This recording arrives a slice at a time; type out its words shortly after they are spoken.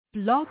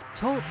Blog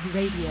Talk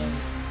Radio.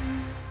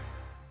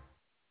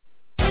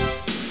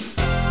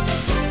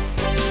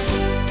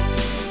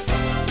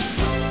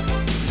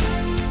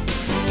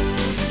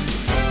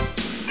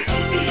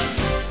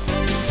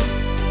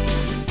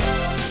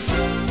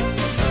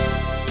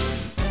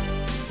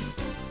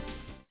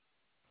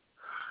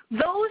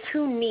 Those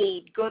who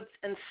need goods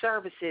and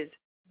services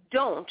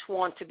don't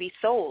want to be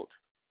sold,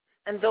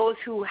 and those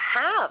who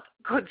have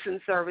goods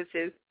and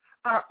services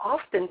are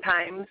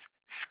oftentimes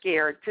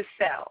scared to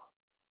sell.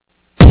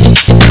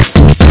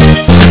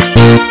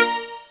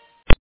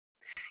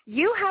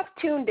 You have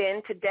tuned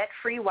in to Debt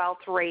Free Wealth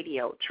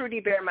Radio. Trudy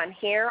Behrman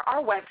here.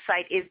 Our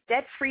website is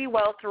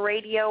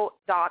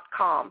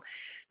debtfreewealthradio.com.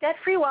 Debt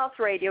Free Wealth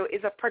Radio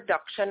is a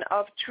production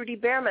of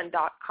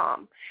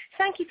trudybehrman.com.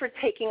 Thank you for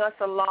taking us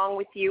along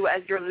with you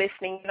as you're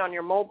listening on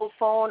your mobile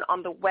phone,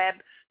 on the web,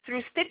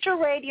 through Stitcher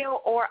Radio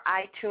or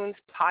iTunes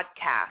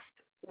podcast.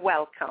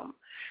 Welcome.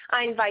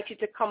 I invite you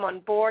to come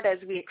on board as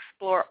we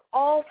explore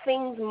all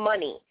things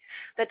money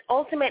that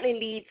ultimately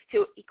leads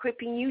to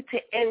equipping you to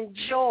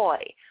enjoy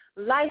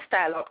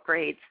lifestyle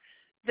upgrades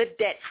the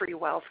debt-free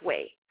wealth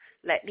way.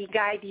 Let me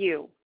guide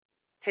you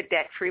to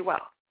debt-free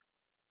wealth.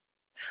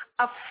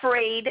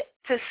 Afraid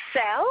to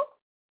sell?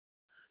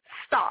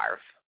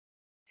 Starve.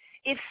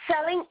 If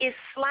selling is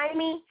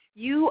slimy,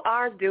 you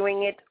are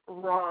doing it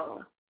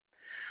wrong.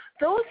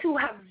 Those who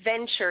have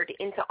ventured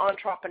into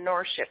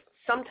entrepreneurship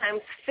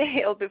sometimes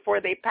fail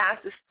before they pass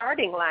the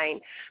starting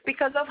line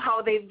because of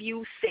how they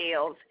view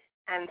sales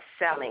and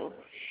selling.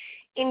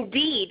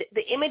 Indeed,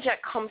 the image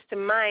that comes to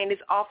mind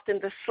is often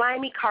the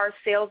slimy car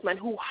salesman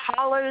who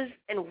hollers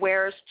and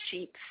wears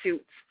cheap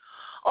suits.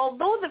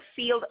 Although the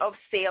field of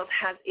sales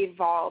has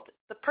evolved,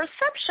 the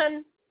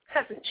perception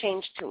hasn't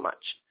changed too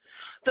much.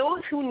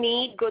 Those who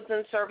need goods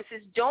and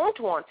services don't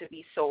want to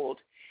be sold,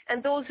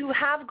 and those who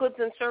have goods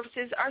and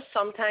services are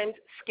sometimes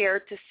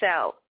scared to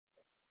sell.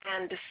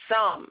 And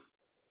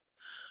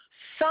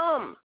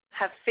some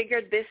have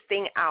figured this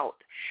thing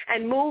out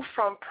and moved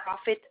from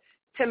profit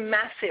to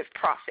massive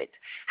profit,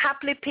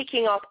 happily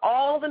picking up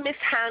all the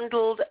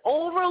mishandled,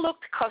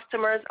 overlooked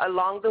customers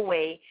along the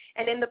way,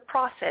 and in the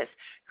process,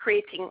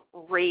 creating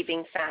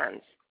raving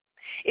fans.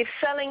 If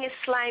selling is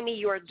slimy,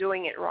 you are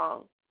doing it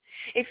wrong.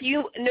 If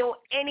you know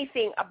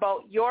anything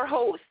about your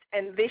host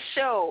and this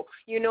show,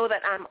 you know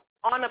that I'm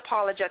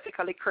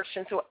unapologetically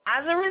Christian. So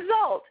as a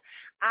result,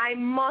 I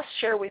must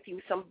share with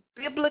you some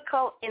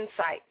biblical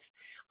insights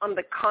on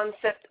the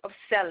concept of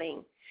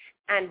selling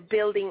and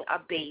building a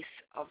base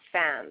of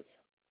fans.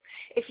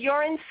 If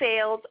you're in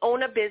sales,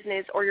 own a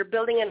business, or you're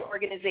building an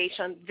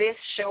organization, this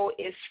show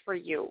is for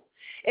you.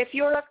 If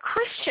you're a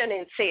Christian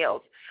in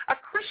sales, a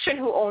Christian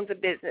who owns a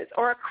business,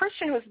 or a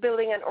Christian who's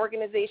building an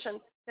organization,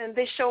 then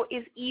this show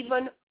is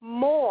even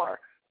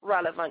more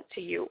relevant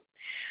to you.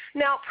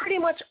 Now, pretty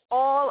much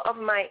all of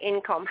my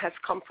income has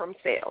come from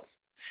sales.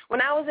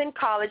 When I was in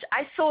college,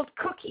 I sold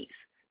cookies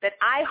that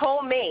I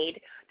homemade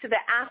to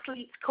the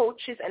athletes,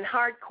 coaches, and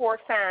hardcore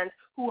fans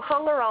who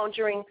hung around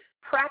during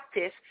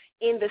practice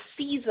in the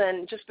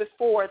season just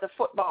before the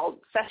football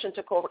session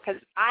took over,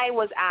 because I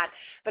was at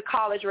the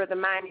college where the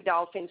Miami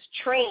Dolphins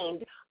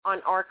trained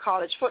on our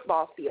college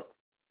football field.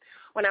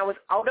 When I was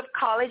out of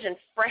college and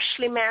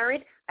freshly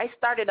married, I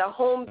started a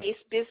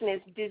home-based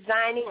business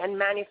designing and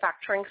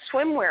manufacturing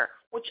swimwear,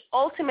 which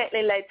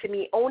ultimately led to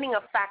me owning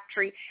a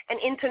factory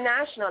and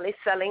internationally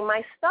selling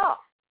my stuff.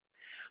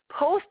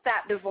 Post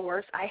that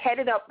divorce, I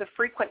headed up the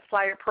frequent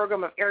flyer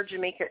program of Air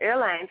Jamaica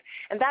Airlines,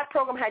 and that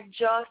program had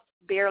just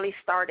barely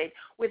started.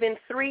 Within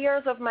 3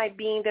 years of my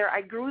being there,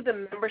 I grew the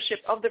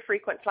membership of the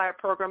frequent flyer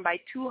program by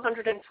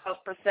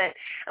 212%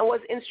 and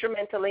was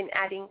instrumental in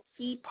adding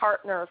key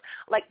partners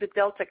like the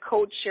Delta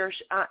Code Share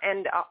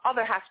and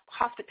other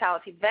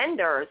hospitality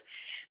vendors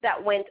that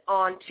went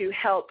on to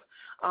help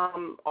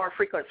our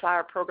frequent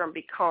flyer program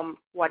become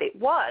what it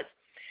was.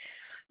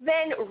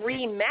 Then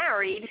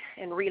remarried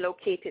and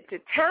relocated to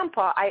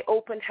Tampa, I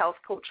opened Health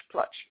Coach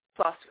Plus,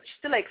 which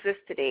still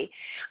exists today,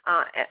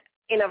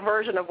 in a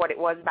version of what it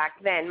was back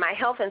then, my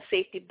health and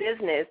safety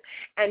business.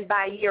 And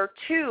by year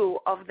 2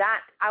 of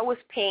that, I was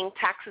paying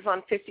taxes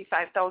on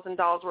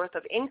 $55,000 worth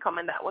of income,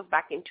 and that was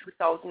back in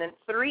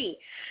 2003.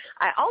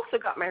 I also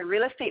got my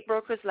real estate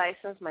broker's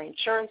license, my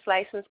insurance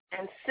license,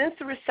 and since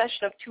the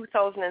recession of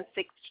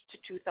 2006 to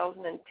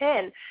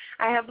 2010,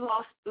 I have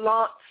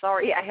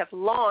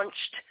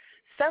launched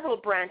several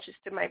branches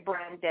to my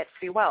brand, Debt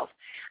Free Wealth.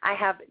 I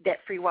have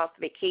Debt Free Wealth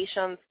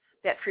Vacations,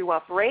 Debt Free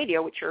Wealth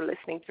Radio, which you're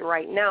listening to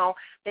right now,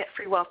 Debt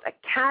Free Wealth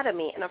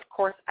Academy, and of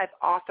course, I've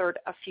authored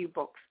a few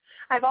books.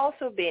 I've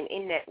also been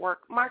in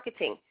network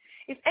marketing.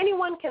 If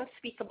anyone can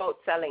speak about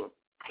selling,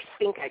 I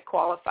think I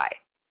qualify.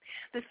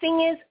 The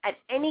thing is, at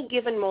any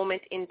given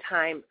moment in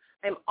time,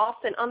 I'm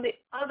often on the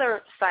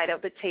other side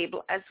of the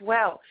table as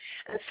well.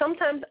 And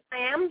sometimes I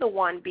am the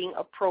one being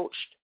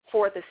approached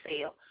for the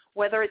sale,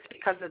 whether it's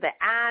because of the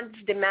ads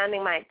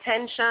demanding my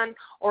attention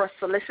or a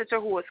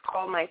solicitor who has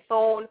called my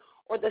phone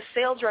or the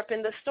sales rep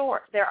in the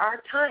store. There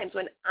are times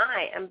when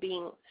I am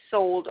being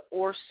sold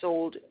or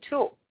sold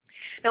to.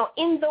 Now,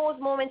 in those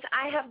moments,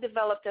 I have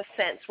developed a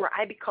sense where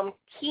I become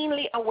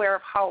keenly aware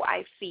of how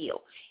I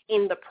feel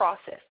in the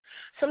process.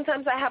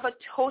 Sometimes I have a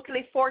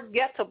totally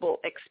forgettable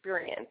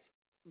experience.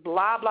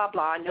 Blah, blah,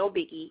 blah, no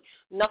biggie,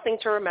 nothing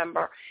to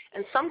remember.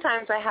 And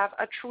sometimes I have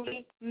a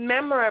truly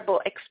memorable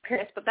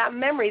experience, but that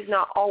memory is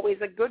not always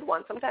a good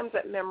one. Sometimes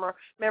that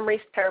memory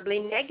is terribly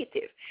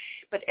negative.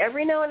 But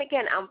every now and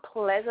again, I'm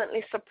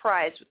pleasantly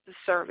surprised with the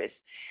service.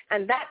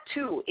 And that,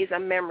 too, is a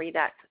memory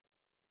that's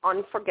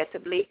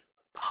unforgettably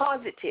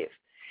positive.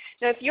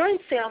 Now, if you're in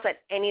sales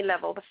at any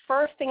level, the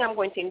first thing I'm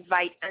going to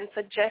invite and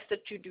suggest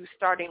that you do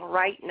starting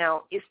right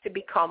now is to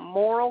become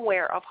more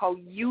aware of how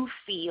you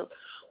feel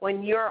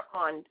when you're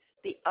on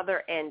the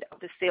other end of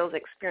the sales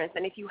experience.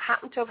 And if you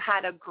happen to have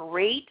had a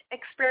great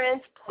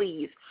experience,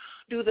 please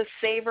do the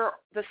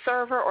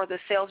server or the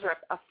sales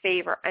rep a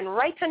favor and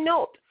write a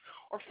note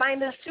or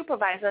find a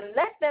supervisor and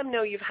let them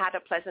know you've had a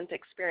pleasant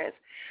experience.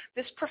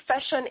 This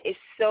profession is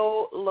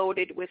so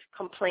loaded with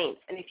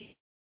complaints. And if you have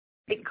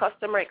a big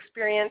customer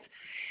experience,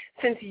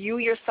 since you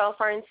yourself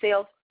are in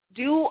sales,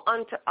 do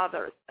unto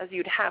others as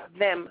you'd have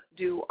them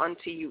do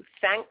unto you.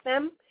 Thank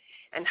them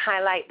and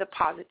highlight the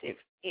positive.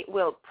 It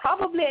will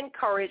probably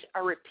encourage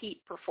a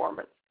repeat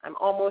performance. I'm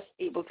almost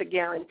able to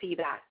guarantee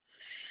that.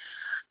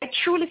 I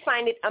truly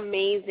find it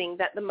amazing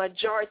that the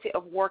majority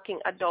of working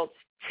adults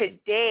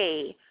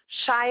today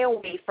shy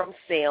away from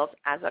sales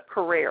as a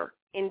career.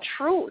 In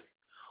truth,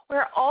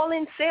 we're all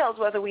in sales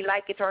whether we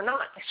like it or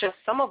not. It's just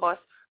some of us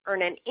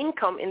earn an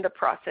income in the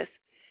process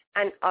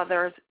and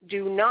others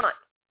do not.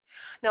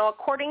 Now,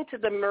 according to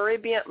the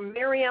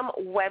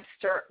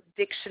Merriam-Webster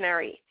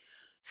dictionary,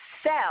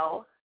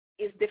 sell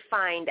is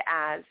defined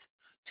as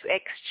to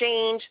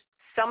exchange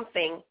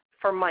something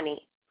for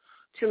money,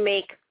 to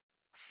make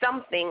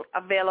something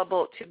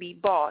available to be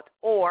bought,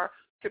 or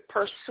to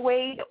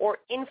persuade or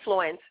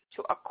influence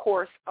to a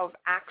course of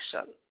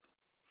action.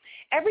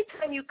 Every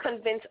time you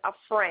convince a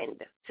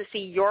friend to see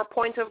your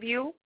point of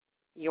view,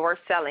 you're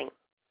selling.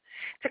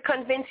 To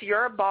convince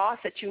your boss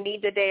that you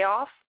need the day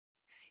off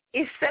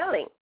is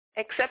selling,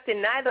 except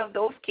in neither of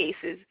those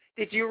cases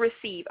did you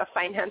receive a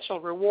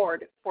financial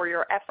reward for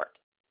your effort.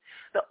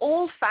 The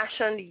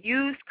old-fashioned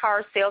used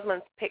car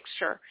salesman's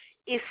picture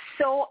is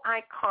so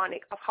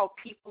iconic of how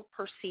people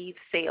perceive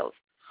sales.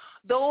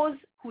 Those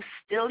who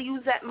still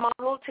use that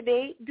model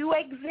today do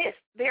exist.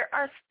 There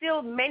are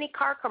still many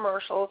car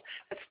commercials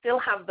that still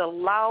have the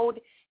loud,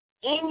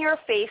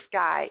 in-your-face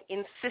guy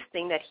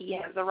insisting that he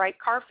has the right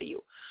car for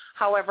you.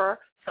 However,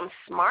 some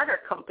smarter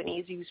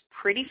companies use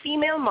pretty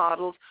female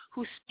models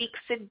who speak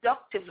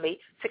seductively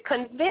to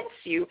convince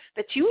you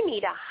that you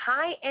need a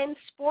high-end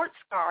sports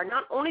car,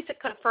 not only to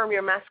confirm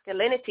your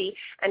masculinity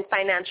and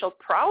financial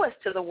prowess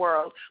to the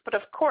world, but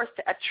of course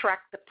to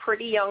attract the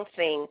pretty young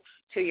thing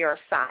to your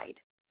side.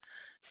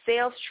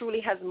 Sales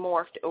truly has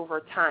morphed over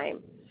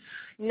time.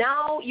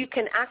 Now you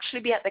can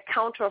actually be at the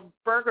counter of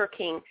Burger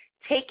King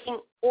taking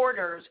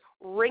orders,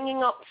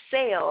 ringing up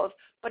sales,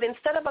 but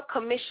instead of a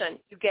commission,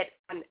 you get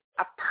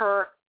a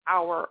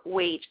per-hour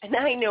wage. And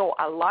I know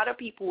a lot of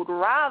people would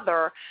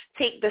rather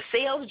take the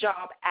sales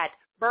job at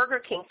Burger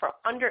King for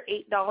under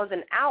 $8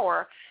 an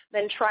hour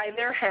than try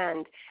their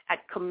hand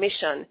at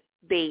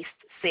commission-based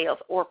sales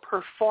or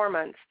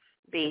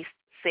performance-based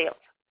sales.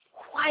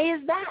 Why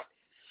is that?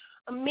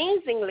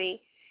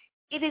 Amazingly,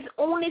 it is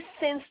only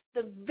since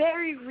the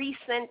very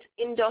recent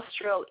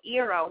industrial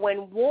era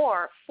when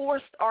war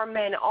forced our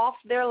men off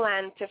their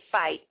land to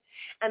fight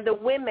and the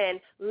women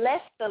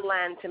left the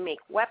land to make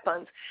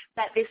weapons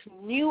that this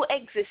new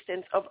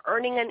existence of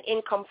earning an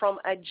income from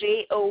a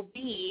job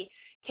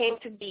came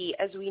to be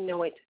as we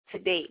know it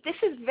today. This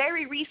is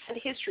very recent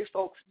history,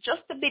 folks,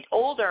 just a bit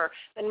older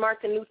than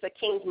Martin Luther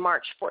King's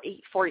March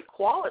for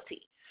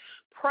Equality.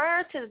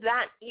 Prior to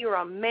that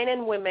era, men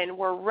and women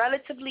were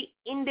relatively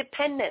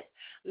independent,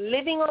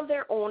 living on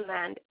their own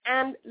land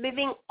and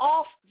living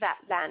off that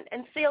land.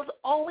 And sales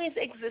always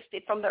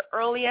existed from the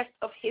earliest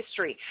of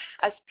history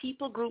as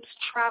people groups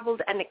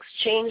traveled and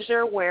exchanged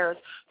their wares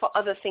for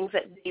other things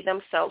that they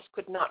themselves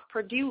could not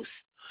produce.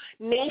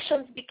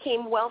 Nations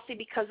became wealthy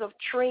because of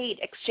trade,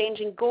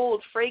 exchanging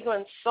gold,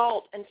 fragrance,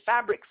 salt, and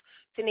fabrics,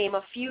 to name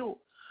a few.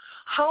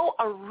 How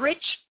a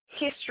rich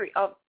history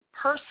of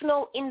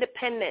personal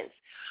independence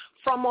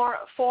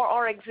for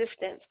our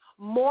existence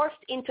morphed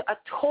into a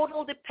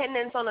total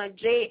dependence on a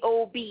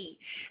job,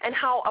 and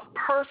how a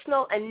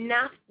personal and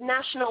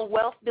national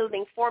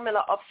wealth-building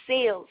formula of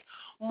sales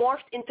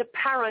morphed into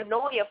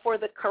paranoia for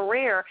the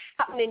career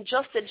happened in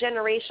just a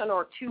generation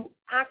or two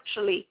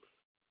actually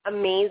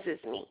amazes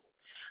me.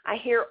 I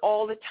hear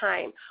all the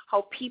time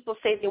how people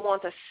say they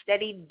want a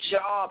steady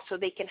job so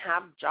they can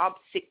have job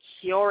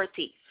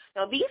security.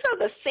 Now, these are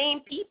the same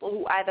people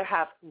who either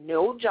have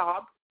no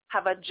job,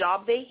 have a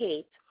job they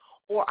hate,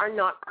 or are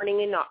not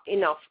earning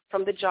enough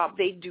from the job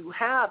they do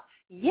have.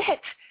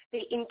 Yet,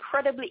 they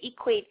incredibly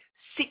equate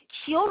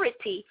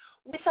security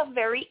with a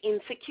very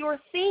insecure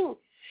thing.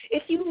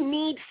 If you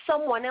need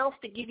someone else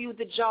to give you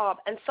the job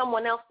and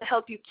someone else to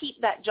help you keep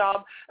that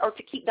job or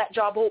to keep that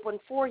job open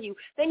for you,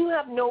 then you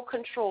have no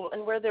control.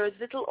 And where there is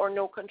little or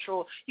no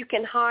control, you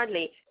can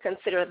hardly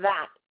consider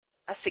that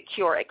a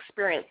secure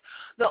experience.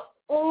 The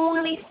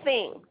only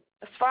thing,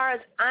 as far as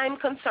I'm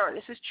concerned,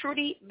 this is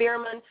Trudy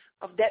Bierman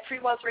of Debt Free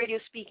Wealth Radio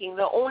speaking,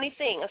 the only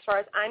thing, as far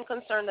as I'm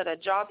concerned, that a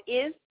job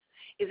is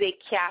a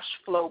cash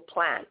flow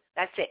plan.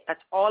 That's it.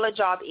 That's all a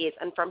job is.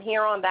 And from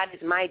here on, that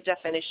is my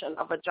definition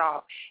of a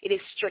job. It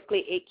is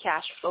strictly a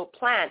cash flow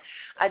plan.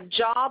 A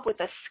job with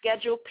a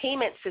scheduled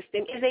payment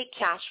system is a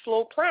cash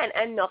flow plan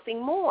and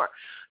nothing more.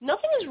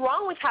 Nothing is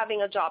wrong with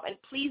having a job. And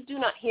please do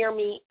not hear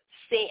me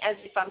say as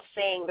if I'm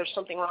saying there's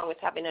something wrong with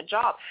having a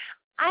job.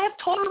 I have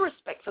total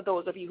respect for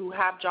those of you who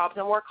have jobs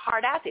and work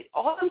hard at it.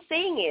 All I'm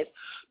saying is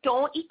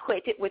don't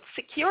equate it with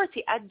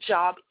security. A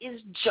job is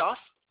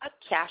just a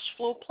cash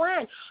flow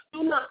plan.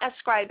 Do not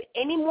ascribe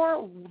any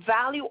more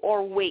value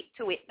or weight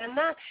to it than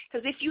that.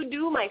 Because if you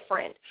do, my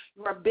friend,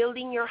 you are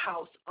building your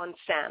house on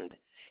sand.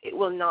 It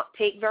will not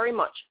take very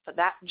much for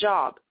that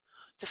job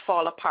to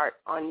fall apart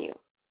on you.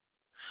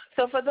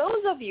 So for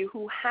those of you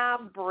who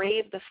have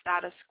braved the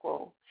status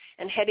quo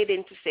and headed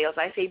into sales,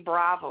 I say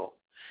bravo.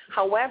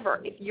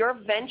 However, if you're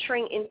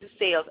venturing into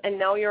sales and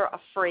now you're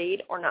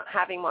afraid or not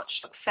having much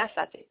success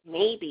at it,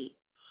 maybe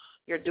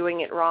you're doing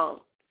it wrong.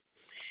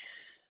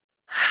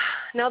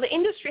 Now, the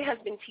industry has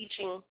been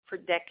teaching for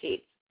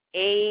decades,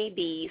 A,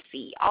 B,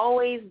 C,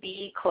 always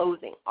be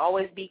closing,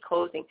 always be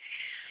closing.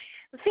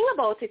 The thing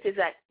about it is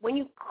that when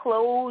you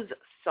close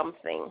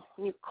something,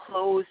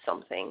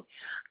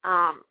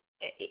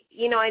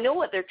 I know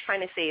what they're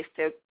trying to say is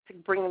to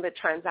bring the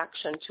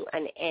transaction to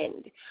an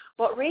end.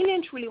 But really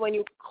and truly, when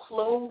you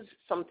close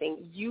something,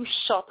 you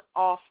shut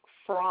off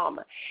from.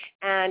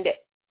 And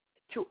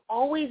to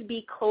always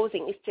be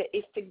closing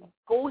is to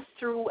go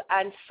through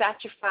and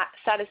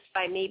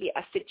satisfy maybe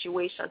a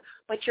situation,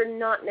 but you're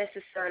not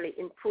necessarily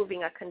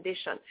improving a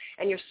condition,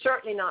 and you're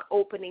certainly not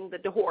opening the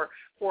door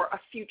for a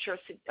future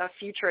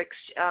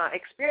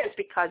experience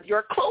because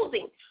you're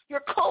closing.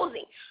 You're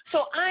closing.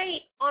 So I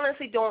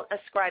honestly don't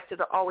ascribe to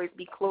the always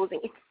be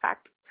closing. In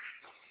fact,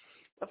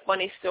 a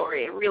funny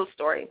story, a real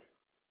story.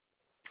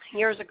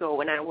 Years ago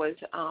when I was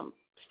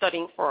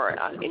studying for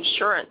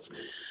insurance,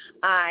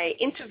 I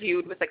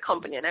interviewed with a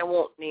company, and I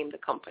won't name the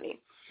company.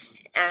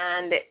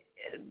 And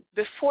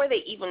before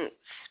they even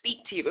speak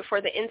to you,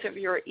 before the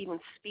interviewer even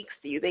speaks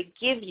to you, they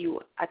give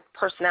you a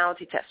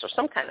personality test or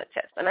some kind of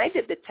test. And I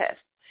did the test.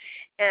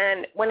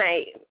 And when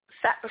I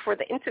sat before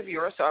the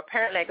interviewer, so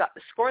apparently I got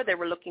the score they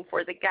were looking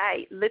for, the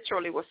guy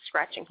literally was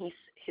scratching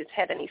his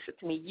head, and he said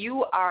to me,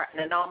 "You are an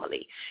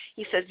anomaly."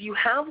 He says, "You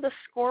have the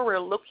score we're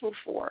looking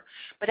for,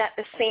 but at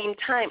the same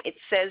time, it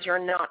says you're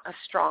not a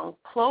strong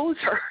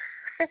closer."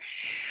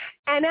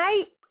 And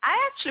I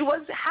actually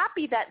was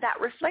happy that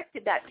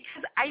reflected that,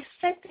 because I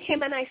said to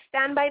him, and I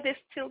stand by this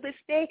till this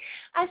day,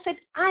 I said,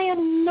 I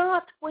am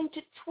not going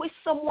to twist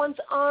someone's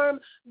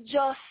arm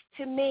just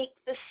to make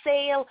the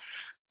sale.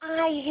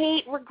 I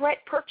hate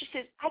regret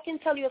purchases. I can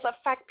tell you as a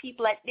fact,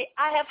 people,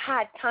 I have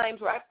had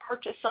times where I've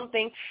purchased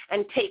something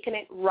and taken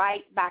it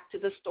right back to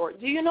the store.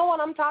 Do you know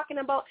what I'm talking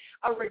about?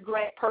 A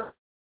regret purchase.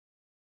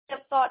 I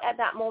thought at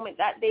that moment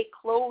that they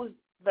closed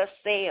the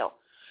sale.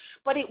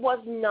 But it was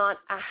not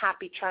a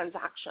happy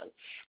transaction.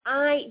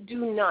 I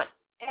do not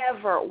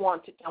ever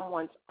want to twist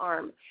someone's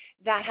arm.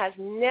 That has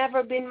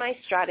never been my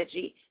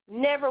strategy,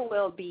 never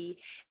will be.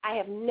 I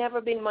have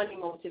never been money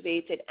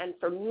motivated. And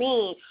for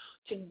me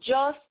to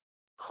just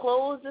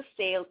close the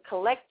sale,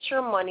 collect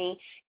your money,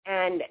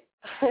 and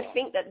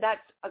think that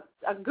that's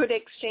a good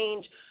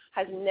exchange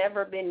has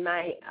never been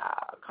my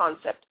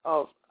concept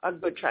of a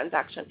good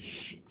transaction.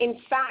 In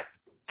fact,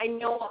 I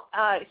know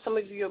some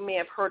of you may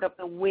have heard of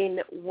the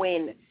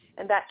win-win.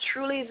 And that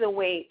truly is a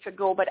way to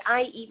go. But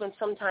I even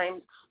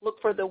sometimes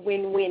look for the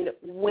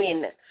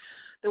win-win-win.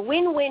 The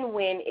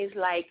win-win-win is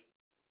like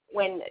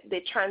when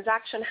the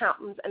transaction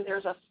happens and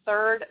there's a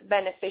third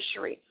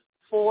beneficiary.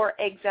 For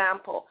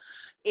example,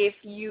 if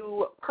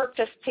you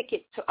purchase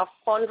tickets to a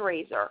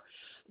fundraiser,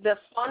 the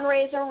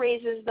fundraiser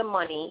raises the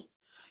money,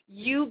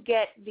 you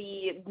get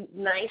the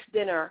nice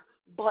dinner,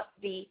 but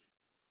the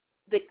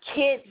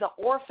kids, the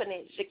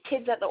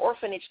kids at the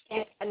orphanage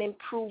get an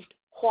improved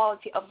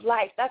quality of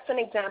life. That's an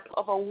example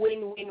of a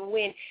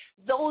win-win-win.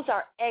 Those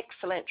are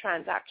excellent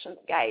transactions,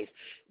 guys.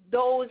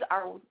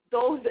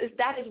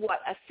 That is what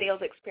a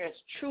sales experience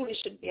truly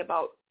should be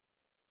about.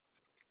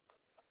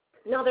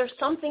 Now, there's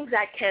some things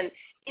that can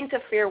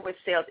interfere with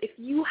sales. If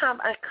you have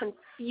a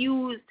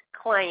confused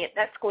client,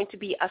 that's going to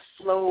be a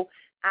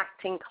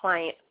slow-acting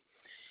client.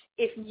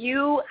 If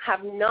you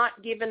have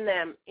not given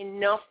them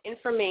enough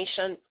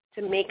information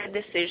to make a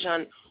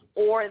decision,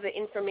 or the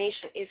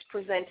information is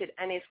presented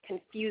and is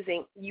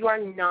confusing, you are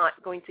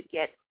not going to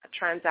get a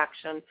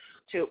transaction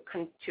to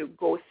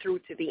go through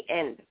to the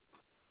end.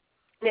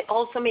 And it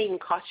also may even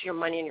cost you your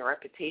money and your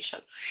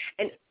reputation.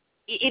 And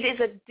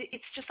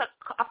it's just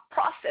a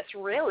process,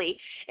 really.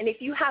 And if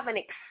you have an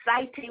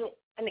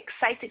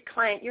excited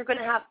client, you're going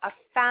to have a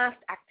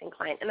fast-acting fast-acting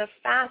client. And a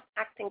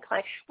fast-acting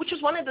client, which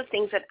is one of the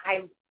things that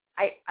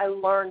I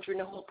learned during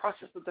the whole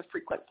process of the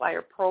frequent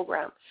flyer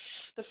program.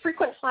 The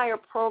frequent flyer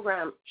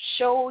program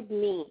showed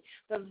me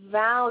the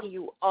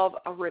value of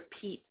a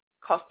repeat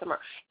customer.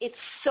 It's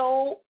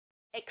so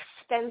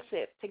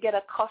expensive to get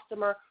a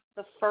customer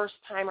the first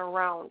time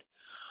around,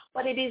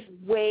 but it is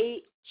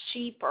way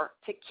cheaper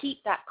to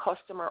keep that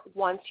customer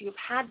once you've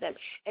had them.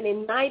 And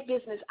in my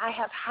business, I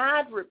have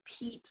had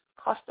repeat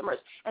customers,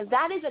 and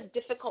that is a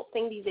difficult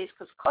thing these days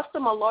because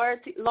customer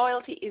loyalty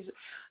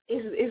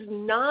is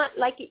not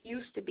like it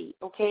used to be,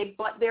 okay?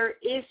 But there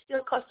is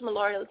still customer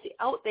loyalty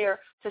out there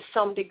to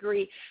some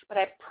degree. But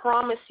I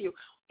promise you,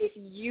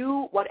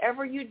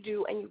 whatever you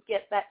do and you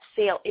get that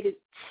sale, it is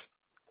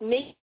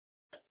make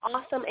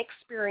awesome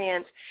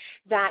experience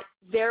that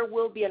there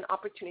will be an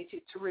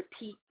opportunity to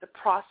repeat the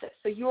process.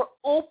 So you're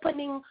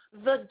opening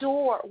the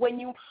door when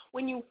you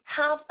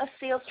have a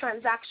sales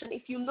transaction.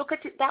 If you look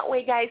at it that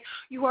way, guys,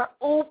 you are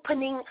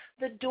opening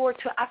the door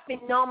to a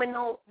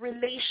phenomenal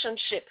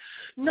relationship,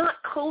 not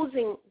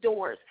closing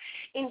doors.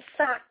 In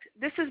fact,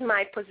 this is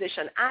my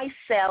position. I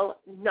sell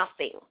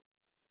nothing,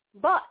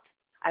 but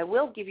I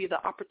will give you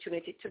the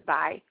opportunity to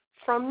buy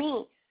from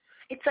me.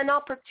 It's an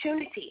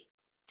opportunity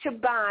to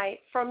buy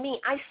from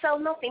me. I sell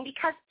nothing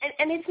because,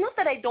 and it's not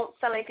that I don't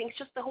sell anything, it's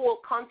just the whole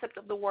concept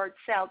of the word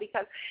sell,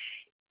 because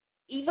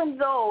even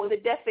though the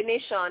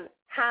definition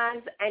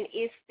has and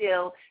is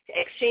still to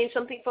exchange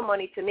something for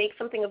money, to make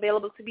something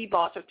available to be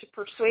bought, or to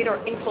persuade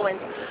or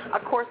influence a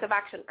course of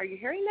action. Are you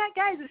hearing that,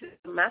 guys? This is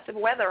massive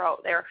weather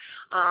out there.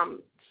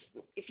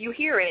 If you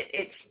hear it,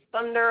 it's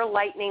thunder,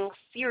 lightning,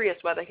 serious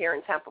weather here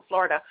in Tampa,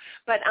 Florida.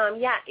 But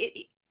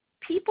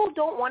people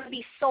don't want to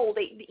be sold.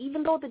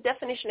 Even though the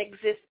definition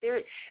exists, there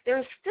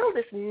is still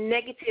this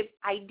negative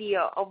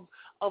idea of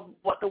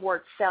what the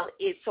word sell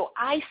is. So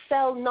I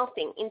sell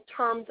nothing in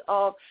terms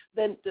of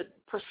the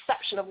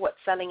perception of what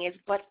selling is,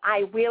 but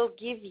I will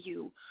give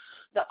you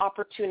the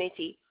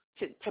opportunity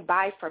to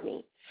buy from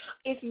me.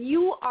 If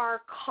you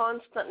are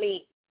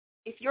constantly,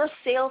 if your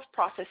sales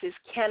process is,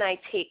 can I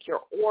take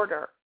your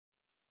order?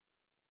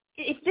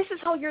 If this is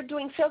how you're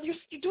doing sales,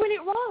 you're doing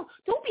it wrong.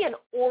 Don't be an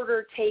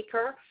order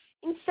taker.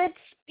 Instead,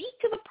 speak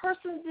to the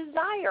person's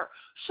desire.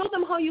 Show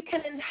them how you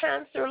can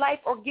enhance their life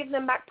or give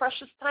them back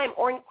precious time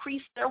or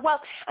increase their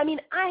wealth. I mean,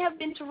 I have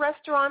been to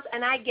restaurants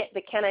and I get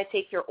the can I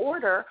take your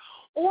order,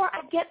 or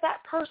I get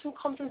that person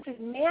comes and says,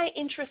 may I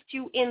interest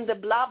you in the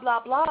blah,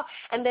 blah, blah,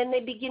 and then they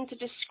begin to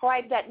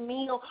describe that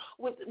meal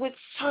with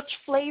such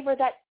flavor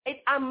that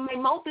my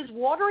mouth is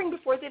watering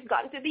before they've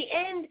gotten to the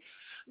end.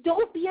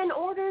 Don't be an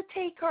order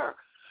taker.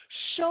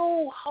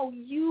 Show how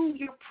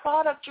your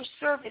product, your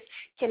service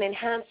can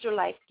enhance their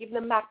life, give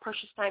them back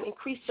precious time,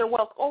 increase their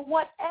wealth, or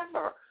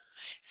whatever.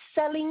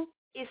 Selling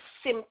is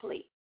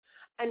simply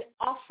an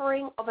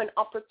offering of an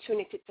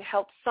opportunity to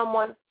help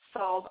someone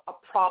solve a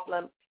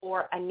problem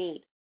or a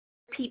need.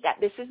 Repeat that.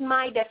 This is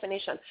my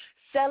definition.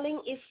 Selling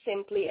is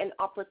simply an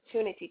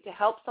opportunity to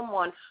help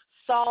someone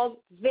solve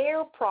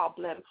their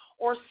problem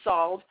or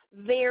solve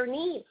their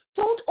need.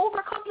 Don't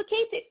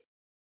overcomplicate it.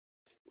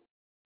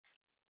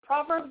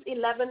 Proverbs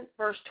 11,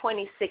 verse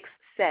 26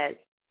 says,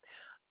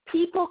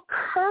 people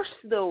curse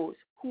those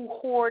who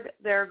hoard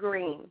their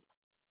grain,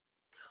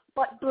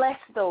 but bless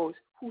those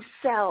who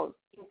sell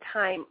in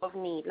time of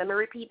need. Let me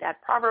repeat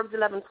that. Proverbs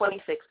 11,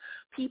 26.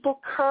 People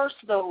curse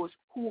those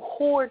who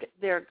hoard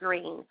their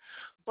grain,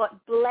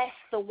 but bless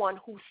the one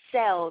who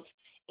sells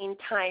in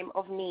time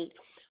of need.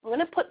 I'm going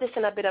to put this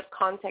in a bit of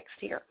context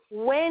here.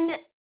 When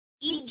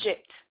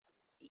Egypt,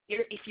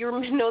 if you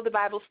know the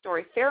Bible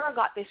story, Pharaoh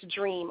got this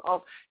dream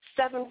of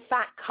 7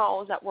 fat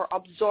cows that were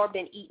absorbed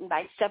and eaten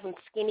by 7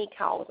 skinny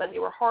cows, and they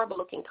were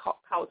horrible-looking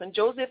cows. And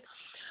Joseph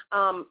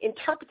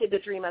interpreted the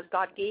dream as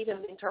God gave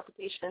him the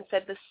interpretation and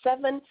said the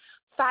 7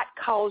 fat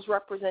cows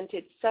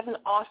represented 7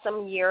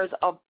 awesome years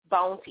of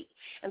bounty,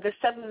 and the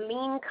 7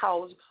 lean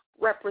cows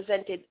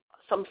represented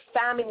some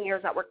famine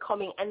years that were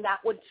coming, and that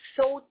would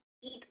so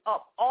eat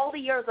up all the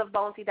years of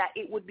bounty that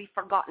it would be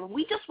forgotten.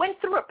 We just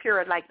went through a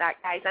period like that,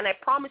 guys, and I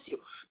promise you,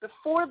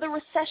 before the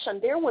recession,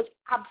 there was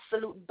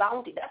absolute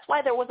bounty. That's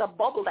why there was a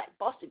bubble that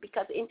busted,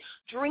 because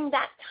during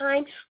that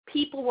time,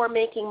 people were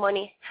making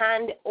money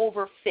hand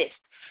over fist.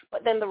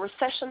 But then the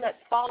recession that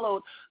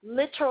followed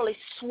literally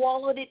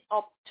swallowed it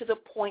up to the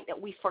point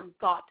that we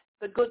forgot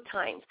the good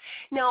times.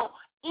 Now,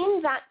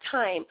 in that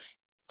time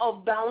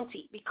of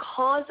bounty,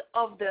 because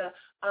of the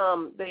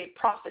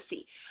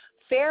prophecy,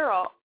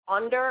 Pharaoh,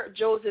 under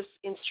Joseph's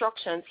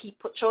instructions, he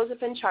put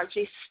Joseph in charge.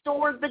 They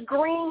stored the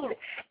grain,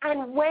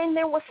 and when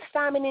there was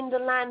famine in the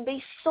land,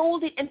 they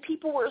sold it, and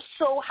people were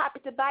so happy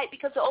to buy it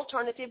because the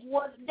alternative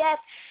was death.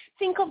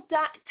 Think of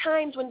that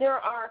times when there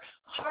are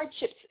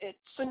hardships,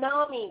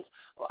 tsunamis,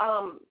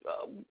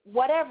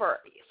 whatever,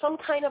 some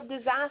kind of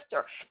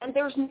disaster, and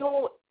there's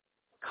no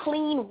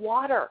clean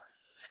water.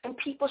 and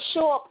people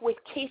show up with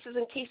cases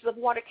and cases of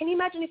water. Can you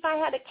imagine if I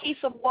had a case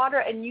of water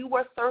and you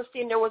were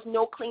thirsty and there was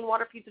no clean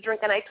water for you to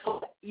drink and I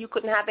told you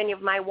couldn't have any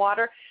of my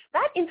water?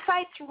 That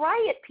incites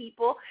riot,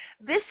 people.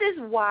 This is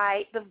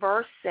why the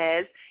verse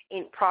says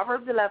in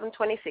Proverbs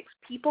 11:26,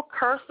 people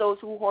curse those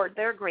who hoard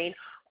their grain,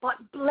 but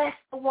bless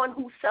the one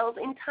who sells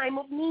in time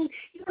of need.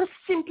 You're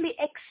simply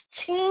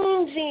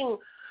exchanging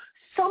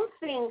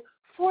something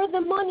for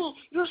the money.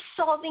 You're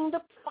solving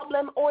the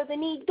problem or the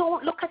need.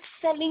 Don't look at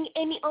selling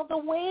any other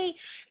way.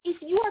 If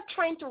you are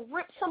trying to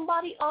rip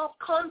somebody off,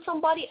 con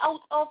somebody out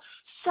of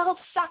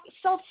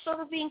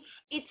self-serving,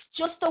 it's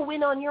just a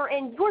win on your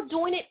end. You're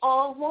doing it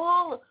all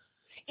wrong.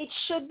 It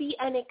should be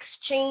an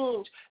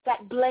exchange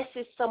that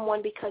blesses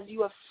someone because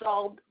you have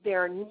solved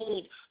their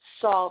need,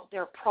 solved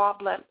their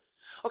problem.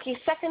 Okay,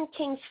 2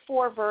 Kings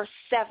 4, verse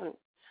 7,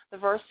 the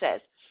verse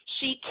says,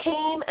 she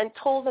came and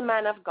told the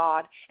man of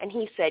God, and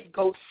he said,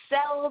 go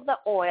sell the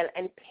oil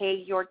and pay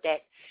your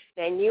debt.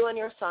 Then you and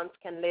your sons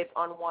can live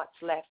on what's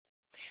left.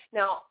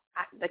 Now,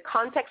 the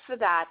context for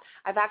that,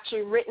 I've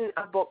actually written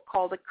a book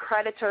called The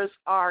Creditors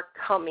Are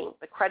Coming.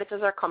 The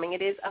Creditors Are Coming.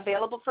 It is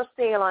available for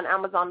sale on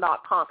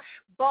Amazon.com.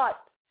 But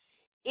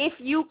if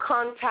you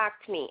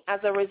contact me as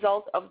a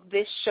result of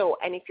this show,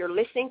 and if you're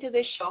listening to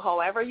this show,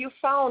 however you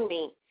found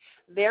me,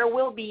 there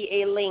will be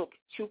a link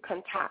to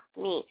contact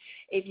me.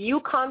 If you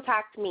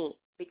contact me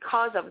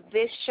because of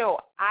this show,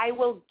 I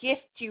will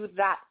gift you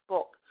that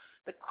book,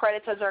 The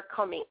Creditors Are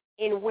Coming,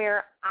 in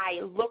where I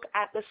look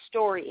at the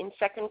story in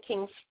 2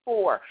 Kings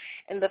 4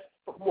 and the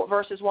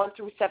verses 1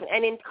 through 7.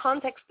 And in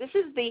context, this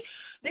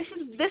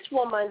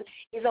woman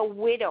is a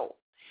widow.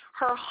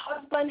 Her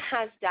husband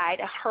has died.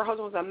 Her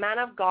husband was a man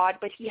of God,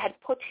 but he had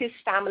put his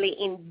family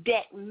in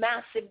debt,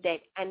 massive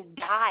debt, and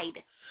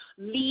died,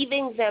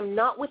 leaving them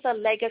not with a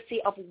legacy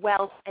of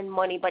wealth and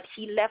money, but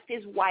he left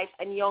his wife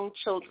and young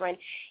children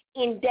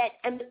in debt.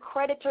 And the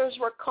creditors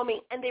were coming,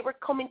 and they were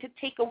coming to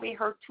take away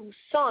her 2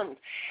 sons.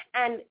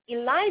 And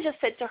Elijah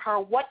said to her,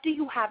 what do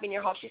you have in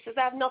your house? She says,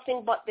 I have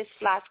nothing but this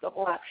flask of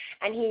oil.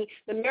 And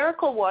the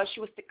miracle was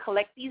she was to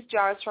collect these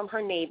jars from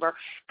her neighbor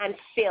and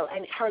fill.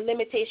 And her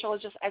limitation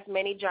was just as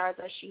many jars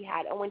as she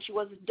had. And when she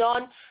was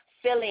done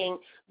filling,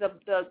 the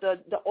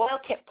oil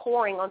kept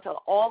pouring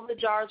until all the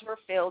jars were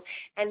filled.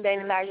 And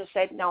then Elijah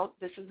said, now,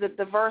 this is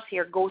the verse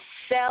here, go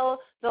sell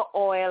the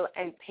oil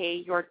and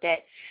pay your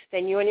debt.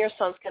 Then you and your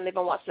sons can live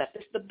on what's left.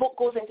 The book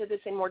goes into this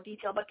in more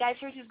detail. But guys,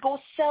 here it is, go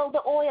sell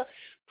the oil.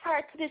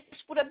 Prior to this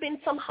would have been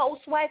some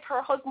housewife.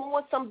 Her husband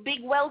was some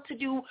big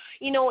well-to-do,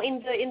 in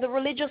the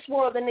religious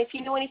world. And if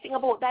you know anything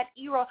about that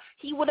era,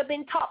 he would have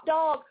been top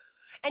dog.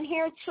 And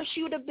here, so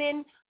she would have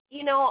been,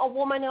 a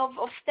woman of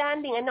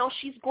standing, and now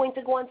she's going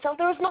to go and sell.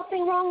 There was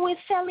nothing wrong with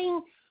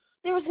selling.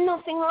 There was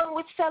nothing wrong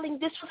with selling.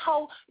 This was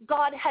how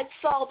God had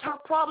solved her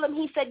problem.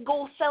 He said,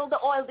 go sell the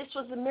oil. This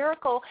was a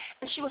miracle,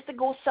 and she was to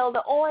go sell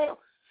the oil.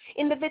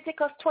 In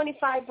Leviticus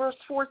 25, verse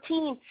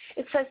 14,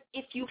 it says,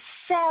 if you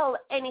sell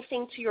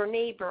anything to your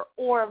neighbor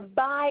or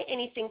buy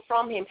anything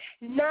from him,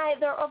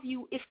 neither of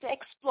you is to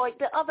exploit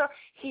the other.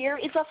 Here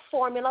is a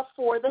formula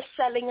for the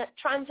selling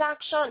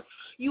transaction.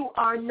 You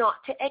are not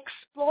to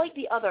exploit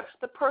the other.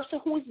 The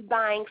person who is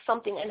buying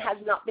something and has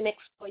not been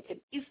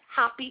exploited is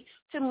happy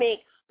to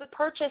make the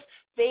purchase.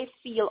 They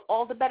feel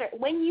all the better.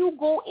 When you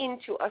go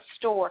into a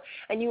store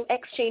and you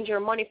exchange your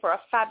money for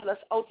a fabulous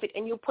outfit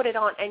and you put it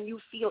on and you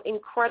feel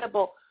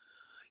incredible,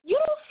 you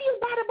don't feel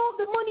bad about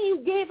the money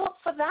you gave up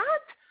for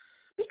that,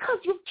 because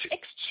you've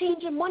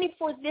exchanged your money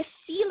for this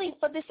feeling,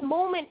 for this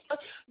moment, for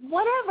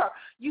whatever.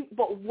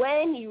 But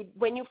when you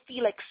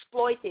feel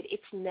exploited,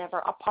 it's never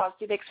a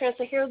positive experience.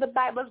 So here the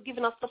Bible has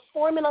given us the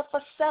formula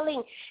for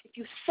selling. If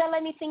you sell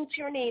anything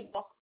to your neighbor,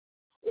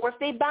 or if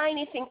they buy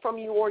anything from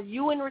you, or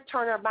you in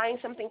return are buying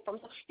something from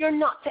them, you're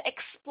not to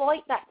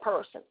exploit that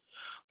person.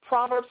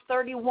 Proverbs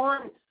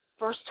 31,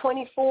 verse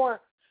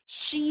 24,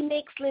 she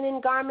makes linen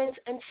garments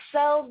and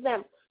sells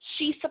them.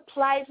 She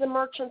supplies the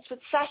merchants with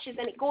sashes,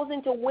 and it goes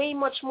into way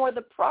much more.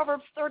 The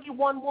Proverbs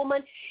 31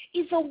 woman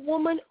is a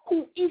woman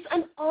who is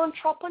an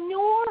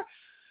entrepreneur.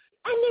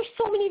 And there's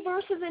so many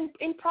verses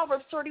in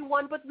Proverbs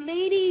 31, but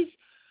ladies,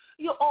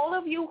 all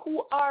of you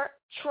who are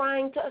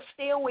trying to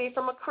stay away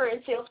from a career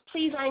in sales,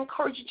 please, I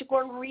encourage you to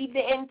go and read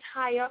the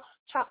entire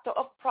chapter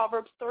of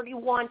Proverbs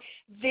 31.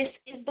 This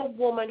is the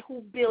woman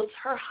who builds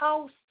her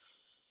house,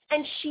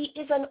 and she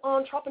is an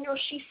entrepreneur.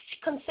 She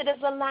considers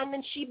the land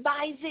and she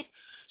buys it.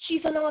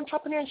 She's an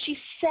entrepreneur, and she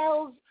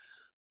sells.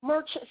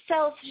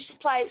 She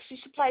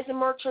supplies the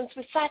merchants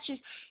with sashes.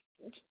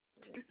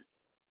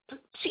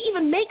 She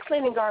even makes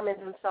linen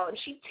garments and so on.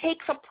 She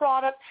takes a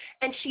product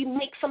and she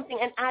makes something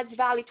and adds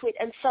value to it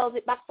and sells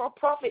it back for a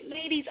profit.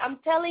 Ladies, I'm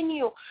telling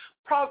you,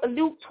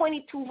 Luke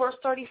 22 verse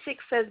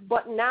 36 says,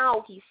 but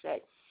now, he said,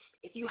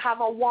 if you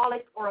have a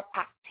wallet or a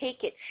pack,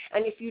 take it.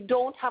 And if you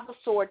don't have a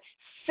sword,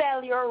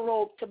 sell your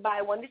robe to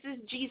buy one. This is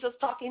Jesus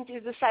talking to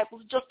his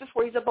disciples just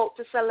before he's about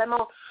to sell them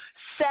out.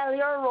 Sell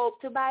your robe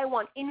to buy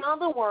one. In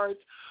other words,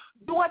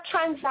 do a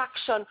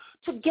transaction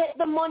to get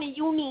the money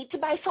you need to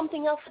buy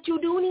something else that you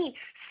do need.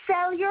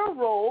 Sell your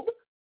robe.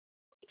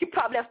 You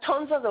probably have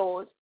tons of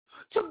those.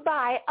 to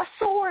buy a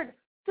sword,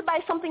 to buy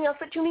something else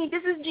that you need.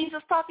 This is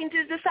Jesus talking to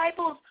his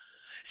disciples.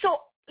 So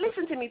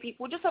listen to me,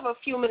 people. We just have a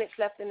few minutes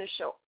left in the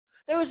show.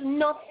 There is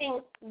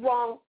nothing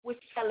wrong with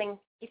selling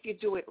if you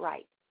do it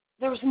right.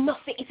 There is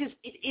nothing.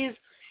 It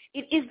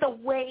is the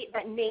way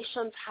that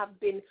nations have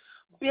been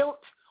built.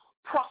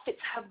 Profits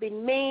have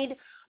been made.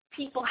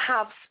 People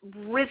have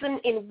risen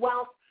in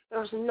wealth.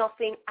 There's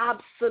nothing,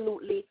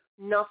 absolutely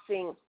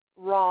nothing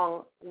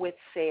wrong with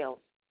sales,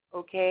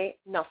 okay?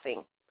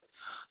 Nothing.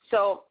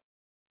 So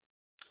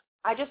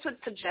I just would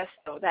suggest,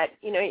 though, that,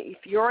 if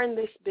you're in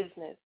this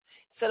business,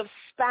 instead of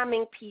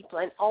spamming people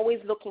and always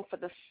looking for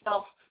the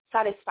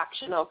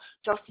self-satisfaction of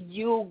just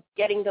you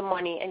getting the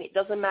money, and it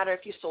doesn't matter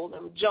if you sold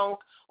them junk,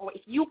 or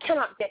if you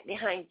cannot get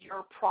behind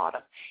your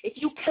product, if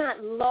you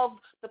can't love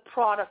the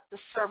product, the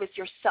service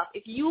yourself,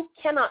 if you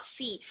cannot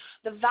see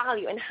the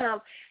value and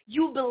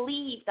you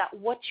believe that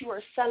what you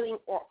are selling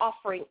or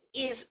offering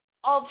is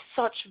of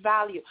such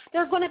value,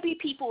 there are going to be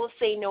people who will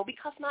say no,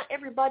 because not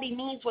everybody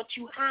needs what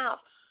you have.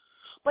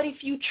 But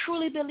if you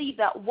truly believe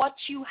that what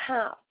you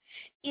have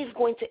is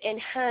going to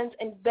enhance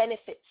and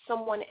benefit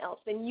someone else,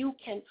 then you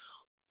can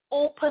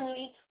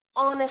openly,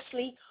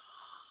 honestly,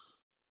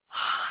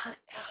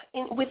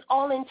 with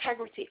all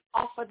integrity,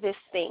 offer this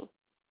thing.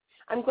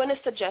 I'm going to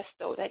suggest,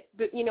 though, that,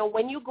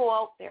 when you go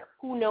out there,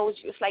 who knows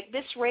you? It's like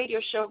this radio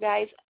show,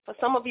 guys. For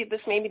some of you,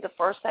 this may be the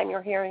first time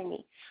you're hearing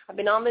me. I've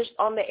been on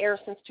the air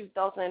since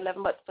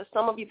 2011, but for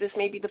some of you, this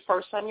may be the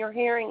first time you're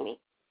hearing me.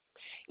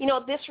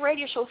 This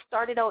radio show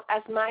started out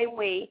as my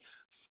way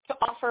to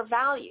offer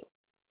value.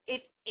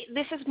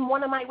 This is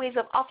one of my ways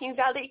of offering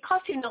value. It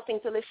costs you nothing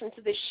to listen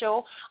to this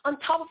show. On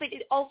top of it,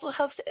 it also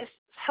helps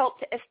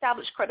to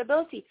establish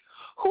credibility.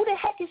 Who the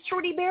heck is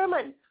Trudy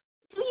Behrman?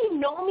 Do you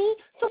know me?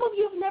 Some of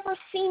you have never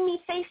seen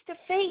me face to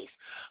face.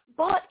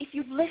 But if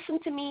you've listened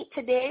to me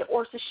today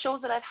or the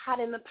shows that I've had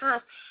in the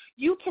past,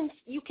 you can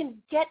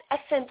get a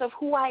sense of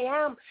who I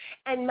am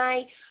and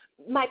my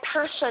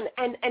passion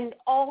and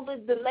all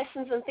the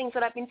lessons and things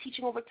that I've been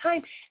teaching over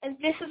time. And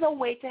this is a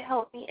way to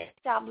help me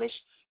establish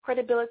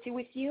credibility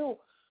with you.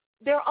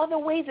 There are other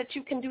ways that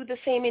you can do the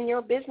same in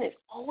your business.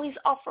 Always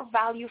offer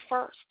value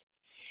first.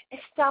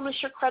 Establish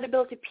your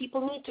credibility.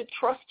 People need to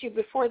trust you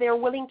before they're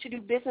willing to do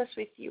business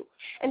with you.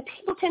 And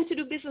people tend to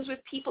do business with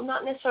people,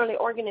 not necessarily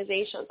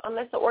organizations,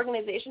 unless the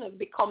organization has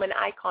become an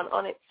icon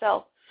on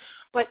itself.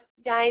 But,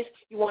 guys,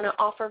 you want to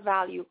offer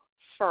value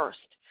first.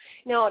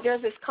 Now,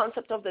 there's this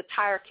concept of the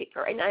tire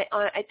kicker, and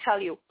I tell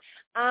you,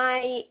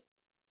 I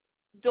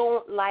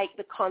don't like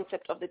the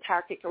concept of the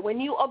tire kicker.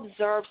 When you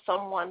observe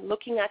someone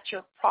looking at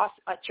your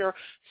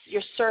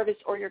service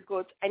or your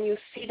goods, and you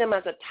see them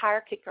as a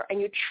tire kicker and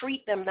you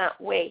treat them that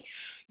way,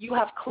 you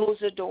have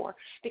closed the door,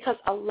 because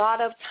a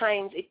lot of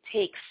times it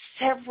takes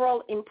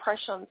several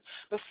impressions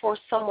before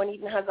someone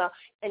even has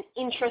an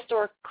interest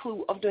or a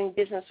clue of doing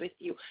business with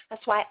you.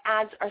 That's why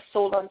ads are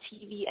sold on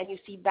TV, and you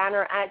see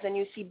banner ads and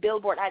you see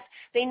billboard ads.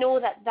 They know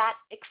that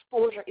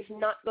exposure is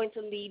not going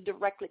to lead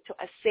directly to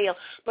a sale,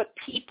 but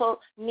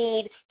people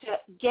need to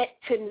get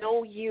to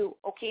know you,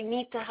 okay,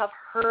 need to have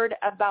heard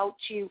about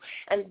you,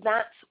 and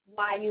that's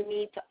why you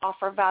need to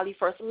offer value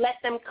first. Let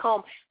them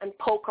come and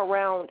poke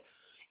around.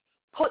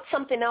 Put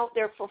something out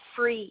there for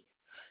free.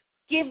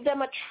 Give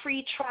them a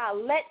free trial.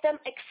 Let them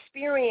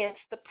experience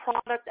the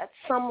product at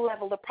some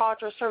level, the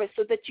product or service,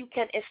 so that you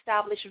can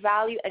establish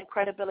value and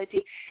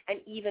credibility and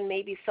even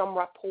maybe some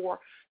rapport.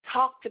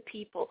 Talk to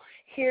people.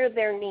 Hear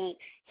their need.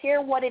 Hear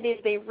what it is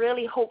they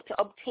really hope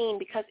to obtain,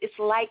 because it's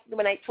like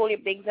when I told you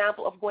the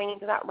example of going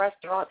into that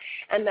restaurant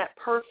and that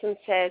person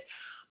says,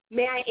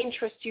 may I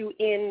interest you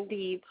in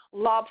the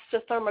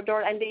lobster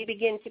thermidor, and they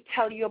begin to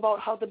tell you about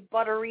how the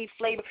buttery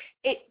flavor,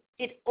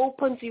 it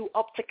opens you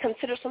up to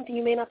consider something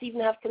you may not even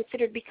have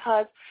considered,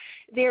 because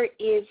there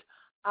is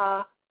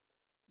a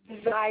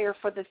desire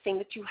for the thing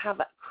that you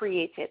have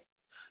created.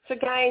 So,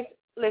 guys,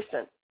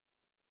 listen.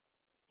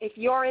 If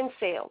you're in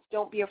sales,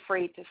 don't be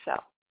afraid to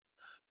sell.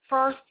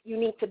 First, you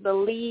need to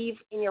believe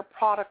in your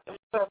product or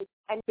service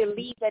and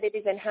believe that it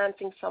is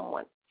enhancing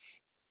someone.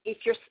 If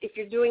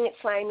you're doing it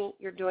slimy,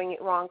 you're doing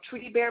it wrong.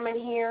 Trudy Behrman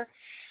here.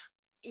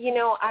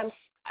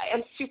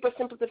 I'm super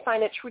simple to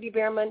find at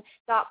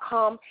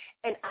trudybehrman.com,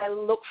 and I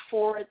look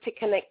forward to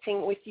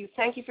connecting with you.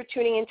 Thank you for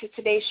tuning into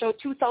today's show.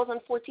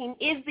 2014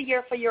 is the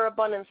year for your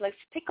abundance. Let's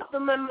pick up the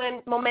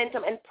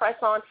momentum and press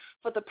on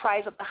for the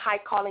prize of the high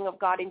calling of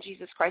God in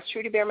Jesus Christ.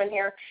 Trudy Behrman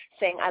here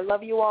saying I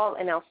love you all,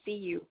 and I'll see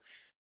you.